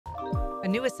A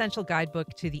new essential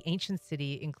guidebook to the ancient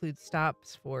city includes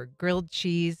stops for grilled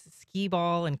cheese, skee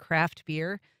ball, and craft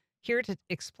beer. Here to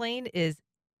explain is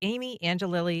Amy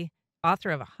Angelilli, author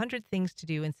of 100 Things to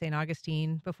Do in St.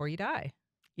 Augustine Before You Die.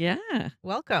 Yeah.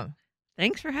 Welcome.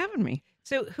 Thanks for having me.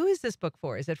 So, who is this book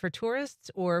for? Is it for tourists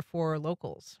or for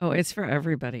locals? Oh, it's for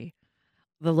everybody.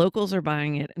 The locals are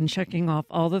buying it and checking off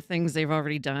all the things they've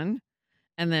already done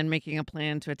and then making a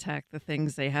plan to attack the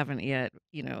things they haven't yet,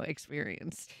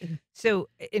 experienced. So,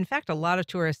 in fact, a lot of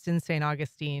tourists in St.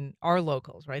 Augustine are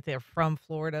locals, right? They're from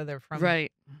Florida, they're from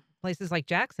Right. places like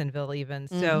Jacksonville, even.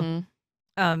 So, Mhm.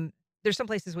 Um, there's some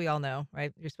places we all know,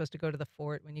 right? You're supposed to go to the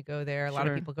fort when you go there. A lot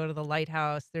of Sure. people go to the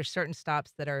lighthouse. There's certain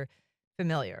stops that are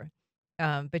familiar.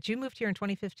 But you moved here in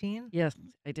 2015? Yes,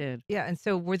 I did. Yeah, and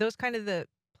so were those kind of the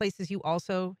places you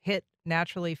also hit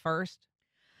naturally first?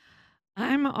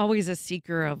 I'm always a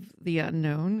seeker of the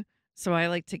unknown, so I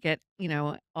like to get,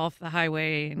 off the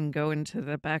highway and go into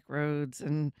the back roads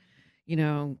and,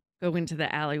 go into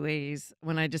the alleyways.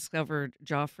 When I discovered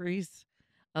Joffrey's,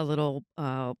 a little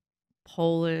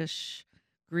Polish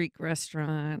Greek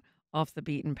restaurant off the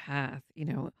beaten path,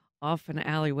 off an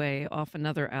alleyway, off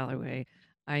another alleyway,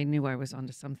 I knew I was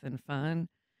onto something fun.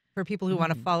 For people who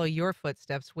want to Mhm. follow your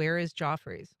footsteps, where is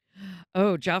Joffrey's?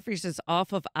 Oh, Joffrey's is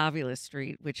off of Avila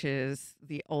Street, which is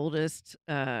the oldest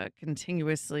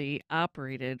continuously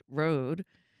operated road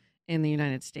in the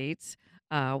United States,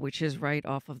 which is right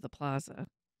off of the plaza.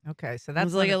 Okay, so It was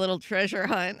that's one like of a little treasure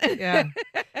hunt. yeah.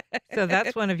 So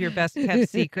that's one of your best kept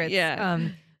secrets. Yeah.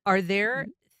 Are there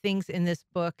things in this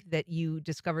book that you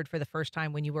discovered for the first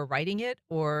time when you were writing it,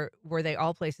 or were they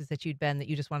all places that you'd been that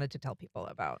you just wanted to tell people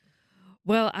about?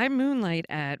 Well, I moonlight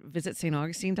at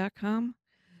visitstaugustine.com.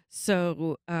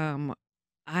 So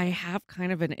I have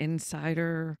kind of an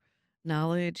insider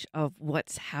knowledge of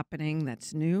what's happening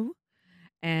that's new.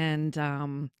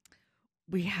 And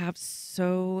we have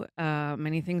so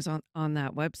many things on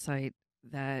that website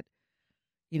that,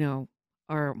 you know,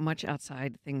 are much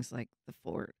outside things like the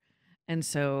fort. And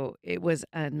so it was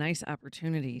a nice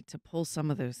opportunity to pull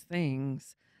some of those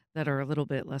things that are a little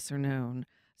bit lesser known.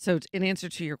 So, in answer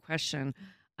to your question,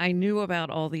 I knew about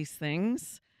all these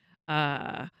things,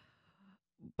 uh,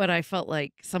 but I felt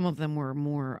like some of them were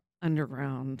more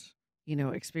underground,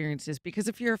 experiences. Because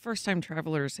if you're a first time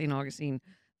traveler to St. Augustine,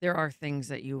 there are things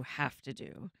that you have to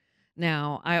do.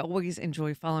 Now, I always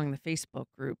enjoy following the Facebook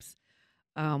groups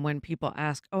when people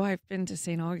ask, "Oh, I've been to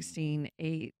St. Augustine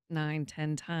 8, 9,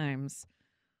 10 times.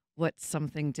 What's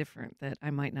something different that I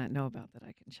might not know about that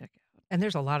I can check out?" And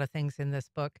there's a lot of things in this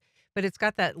book, but it's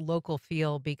got that local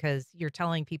feel because you're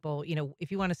telling people,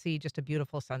 if you want to see just a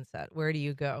beautiful sunset, where do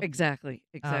you go? Exactly, Um,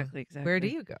 exactly, where do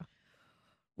exactly. you go?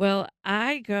 Well,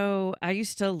 I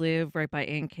used to live right by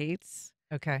Aunt Kate's.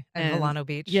 Okay. And And Volano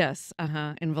Beach. yes,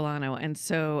 in Volano. And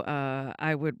so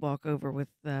I would walk over with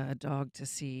the dog to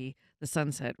see the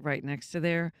sunset right next to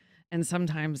there. And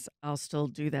sometimes I'll still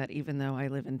do that even though I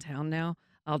live in town now.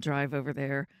 I'll drive over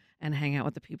there and hang out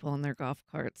with the people on their golf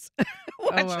carts Oh,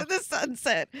 well. watching the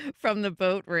sunset from the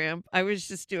boat ramp. I was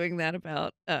just doing that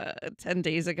about 10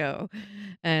 days ago.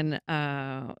 And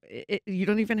you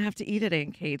don't even have to eat at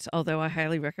Aunt Kate's, although I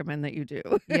highly recommend that you do.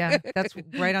 Yeah, that's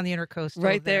right on the intercoastal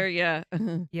Right there, there. yeah.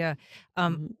 Yeah.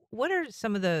 Mhm. What are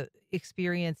some of the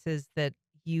experiences that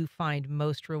you find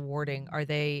most rewarding? Are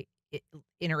they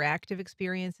interactive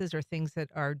experiences or things that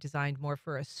are designed more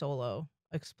for a solo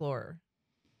explorer?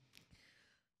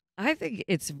 I think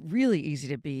it's really easy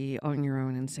to be on your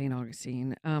own in St.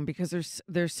 Augustine because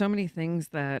there's so many things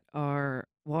that are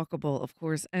walkable, of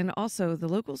course, and also the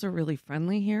locals are really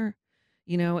friendly here.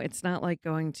 It's not like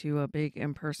going to a big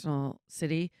impersonal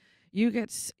city. You get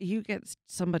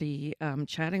somebody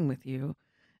chatting with you,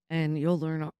 and you'll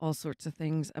learn all sorts of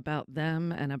things about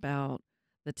them and about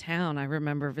the town. I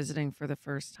remember visiting for the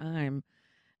first time,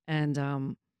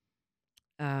 and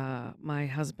my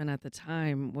husband at the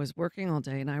time was working all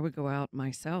day, and I would go out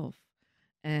myself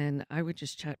and I would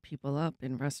just chat people up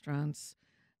in restaurants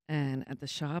and at the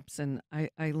shops. And I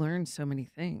learned so many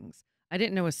things. I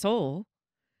didn't know a soul,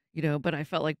 but I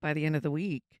felt like by the end of the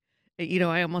week,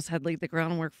 I almost had laid the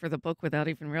groundwork for the book without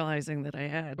even realizing that I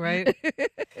had. Right?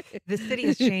 The city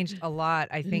has changed a lot,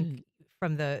 I think,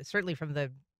 certainly from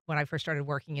the when I first started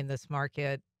working in this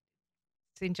market.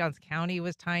 St. Johns County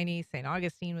was tiny, St.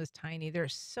 Augustine was tiny.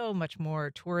 There's so much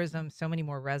more tourism, so many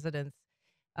more residents.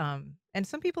 And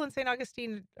some people in St.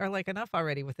 Augustine are like enough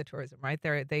already with the tourism, right?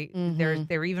 Hmm.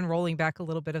 They're even rolling back a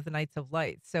little bit of the Nights of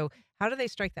Light. So how do they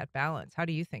strike that balance? How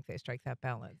do you think they strike that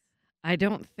balance? I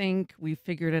don't think we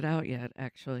figured it out yet,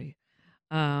 actually.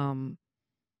 Um,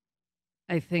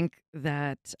 I think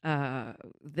that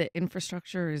the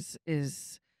infrastructure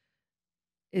is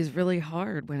really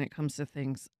hard when it comes to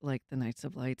things like the Nights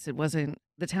of Lights.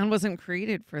 The town wasn't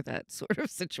created for that sort of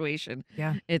situation.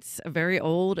 Yeah. It's very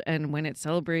old, and when it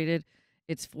celebrated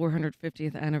its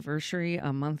 450th anniversary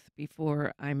a month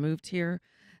before I moved here,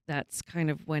 that's kind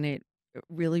of when it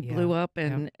really Yeah. blew up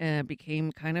Yeah. and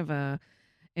became kind of a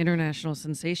international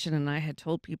sensation. And I had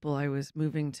told people I was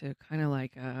moving to kind of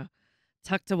like a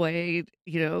tucked away,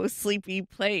 sleepy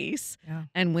place. Yeah.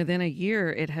 And within a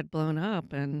year, it had blown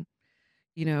up. And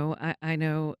I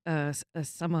know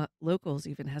some locals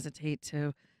even hesitate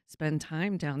to spend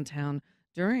time downtown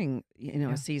during, a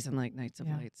Yeah. season like Nights of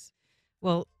Yeah. Lights.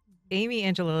 Well, Amy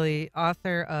Angelilli,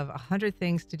 author of 100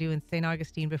 Things to Do in St.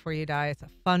 Augustine Before You Die. It's a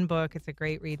fun book. It's a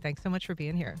great read. Thanks so much for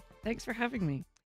being here. Thanks for having me.